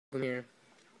Here,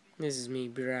 this is me,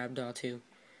 Brabdau2,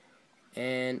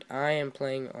 and I am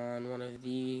playing on one of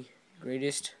the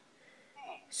greatest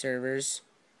servers.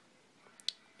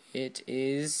 It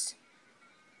is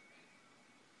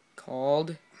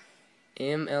called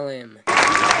MLM.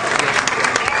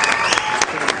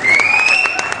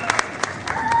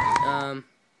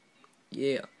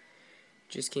 Yeah,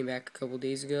 just came back a couple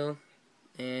days ago,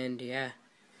 and yeah,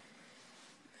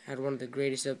 had one of the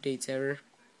greatest updates ever,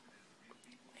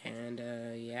 and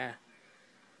yeah,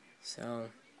 so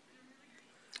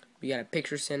we got a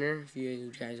picture center. If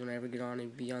you guys want to ever get on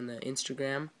and be on the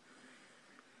Instagram,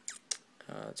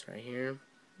 it's right here.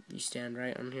 You stand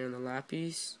right on here on the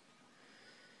lappies,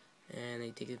 and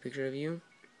they take a picture of you.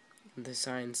 The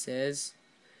sign says,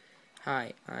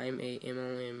 "Hi, I'm a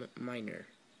MLM miner."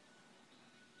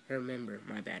 Or member,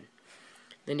 my bad.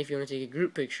 Then if you want to take a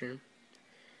group picture,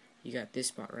 you got this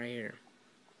spot right here.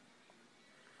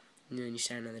 And then you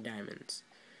stand on the diamonds.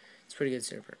 It's a pretty good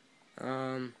server.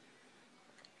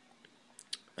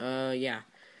 Yeah.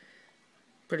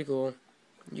 Pretty cool.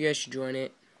 You guys should join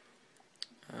it.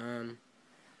 Let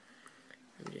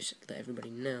me just let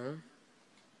everybody know.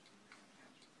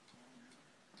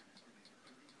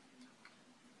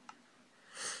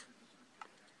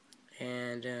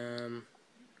 And,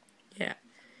 yeah.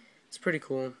 It's pretty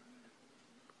cool.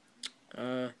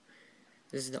 This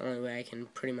is the only way I can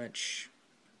pretty much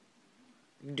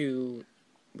do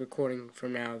recording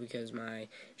from now because my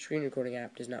screen recording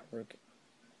app does not work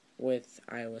with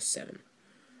iOS 7.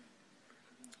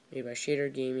 Made by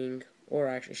Shader Gaming, or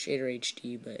actually Shader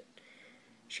HD, but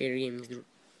Shader Gaming's the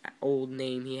old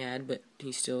name he had, but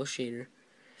he's still a Shader.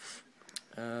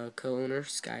 Co-owner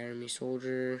Sky Army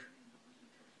Soldier,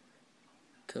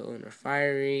 co-owner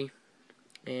Fiery,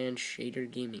 and Shader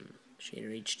Gaming,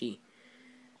 Shader HD.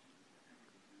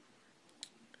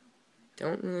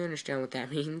 Don't really understand what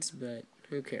that means, but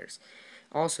who cares.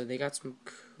 Also, they got some...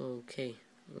 Okay,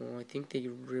 well, I think they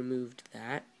removed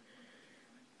that.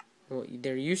 Well,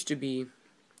 there used to be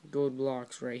gold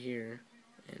blocks right here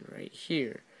and right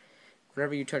here.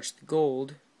 Whenever you touch the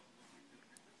gold,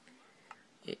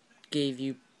 it gave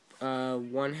you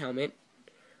one helmet,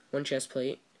 one chest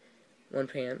plate, one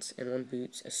pants, and one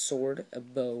boots, a sword, a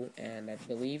bow, and I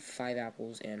believe 5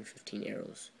 apples and 15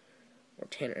 arrows. Or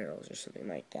 10 arrows or something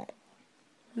like that.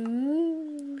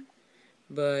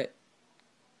 But,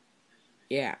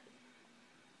 yeah.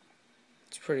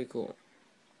 It's pretty cool.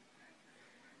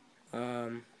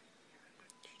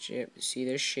 See,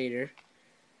 there's Shader.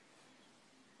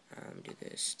 Do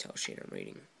this. Tell Shader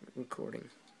I'm recording.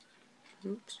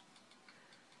 Oops.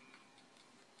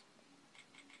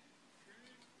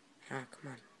 Ah,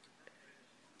 come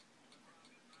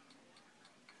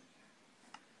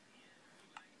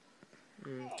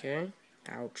on. Okay.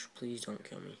 Ouch, please don't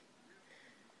kill me.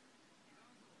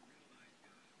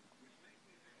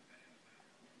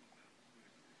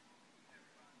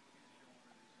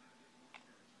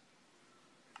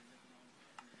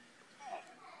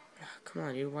 Come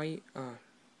on, dude. Why you...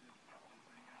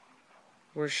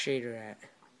 Where's Shader at?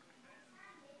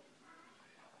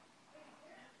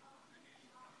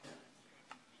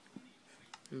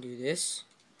 And do this.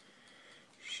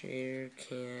 Shader,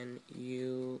 can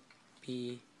you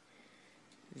be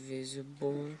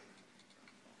visible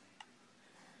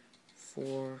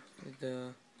for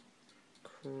the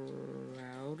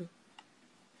crowd?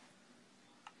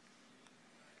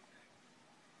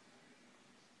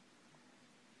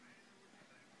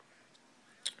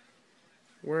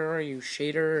 Where are you,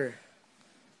 Shader?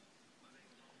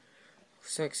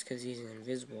 Sucks because he's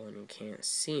invisible and you can't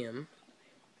see him.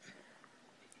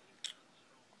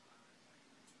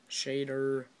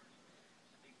 Shader.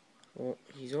 Well,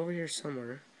 he's over here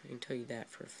somewhere. I can tell you that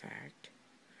for a fact.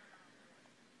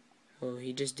 Oh,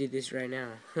 he just did this right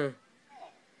now. Huh.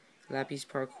 Lapis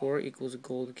parkour equals a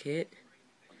gold kit.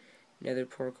 Nether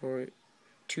parkour,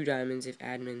 2 diamonds if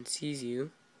admin sees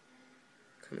you.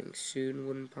 Coming soon.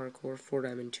 Wooden parkour, 4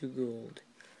 diamond, 2 gold.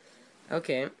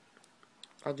 Okay.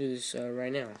 I'll do this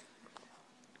right now.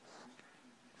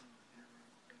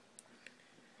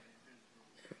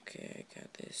 Okay, I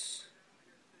got this.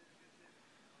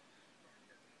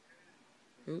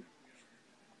 Oop.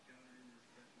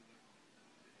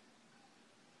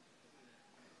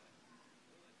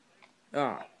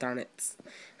 Oh, darn it.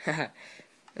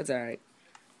 That's alright.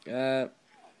 Let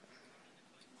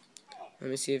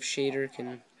me see if Shader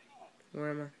can... Where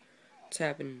am I? What's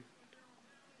happening?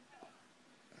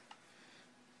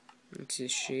 Let's see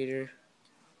Shader.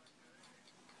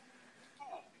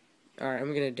 Alright,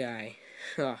 I'm gonna die.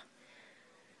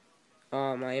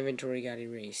 Oh, my inventory got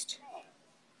erased.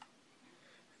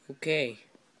 Okay.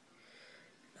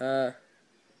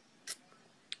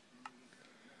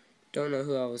 Don't know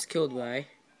who I was killed by,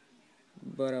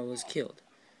 but I was killed.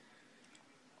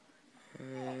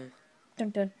 Dun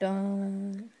dun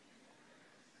dun.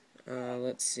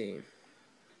 Let's see.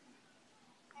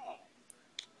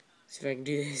 See if I can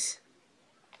do this.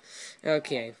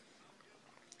 Okay.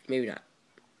 Maybe not.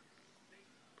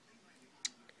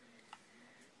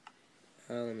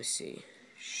 Let me see.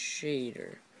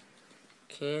 Shader.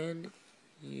 Can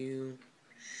you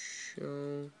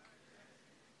show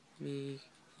me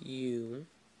you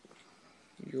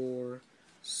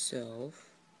yourself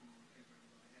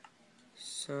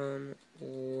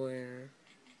somewhere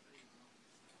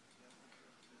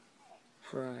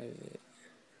private?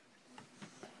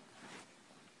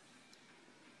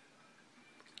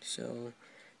 So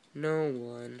no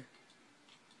one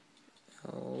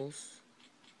else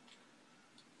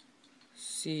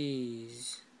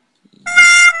sees you.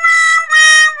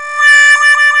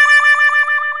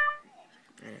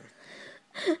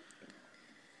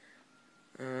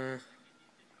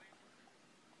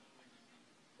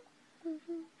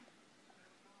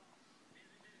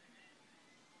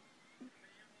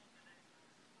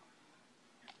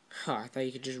 I thought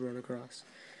you could just run across.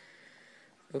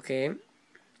 Okay.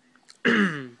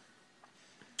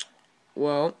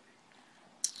 Well,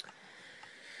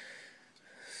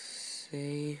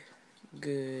 say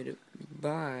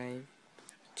goodbye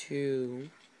to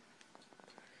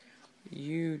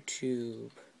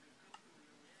YouTube.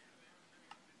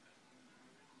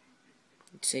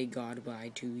 Say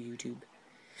goodbye to YouTube.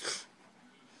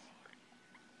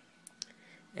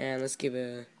 And let's give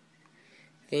a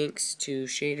thanks to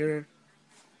Shader.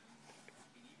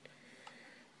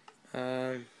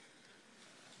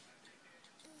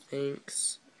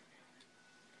 Thanks,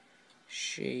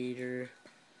 Shader,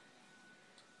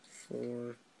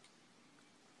 for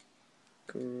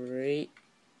great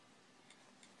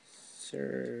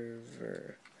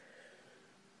server.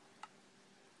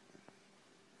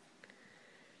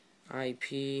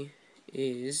 IP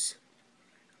is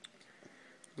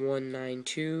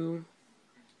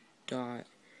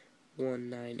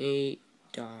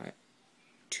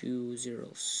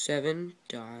 192.198.207.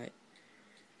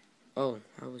 Oh,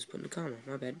 I was putting a comma,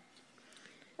 my bad.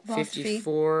 Apostrophe.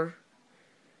 54,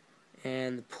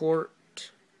 and the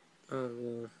port, oh,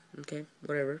 well, okay,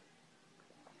 whatever.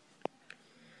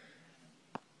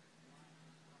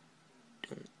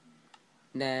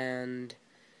 And,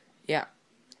 yeah,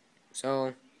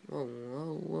 so,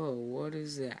 whoa, what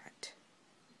is that?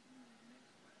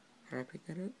 Can I pick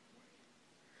that up?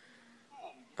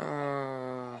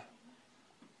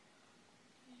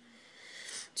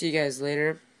 See you guys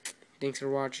later. Thanks for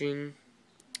watching,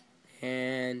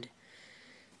 and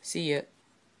see ya.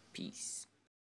 Peace.